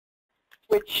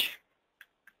which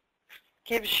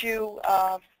gives you,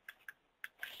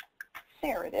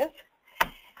 there it is.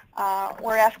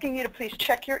 We're asking you to please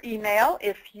check your email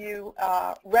if you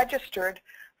registered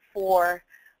for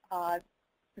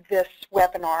this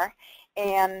webinar,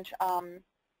 and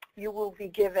you will be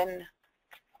given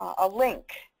a link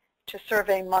to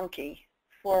SurveyMonkey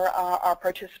for our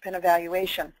participant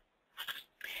evaluation.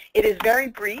 It is very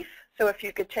brief, so if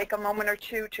you could take a moment or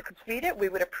two to complete it, we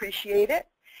would appreciate it.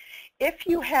 If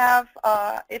you have,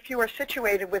 if you are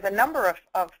situated with a number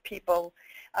of people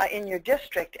in your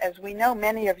district, as we know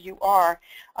many of you are,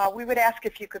 we would ask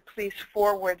if you could please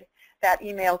forward that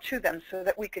email to them so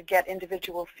that we could get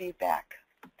individual feedback.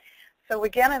 So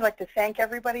again, I'd like to thank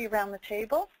everybody around the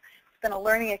table. It's been a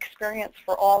learning experience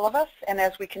for all of us, and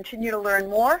as we continue to learn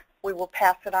more, we will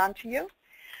pass it on to you.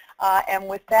 And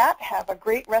with that, have a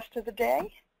great rest of the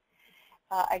day.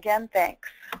 Again, thanks.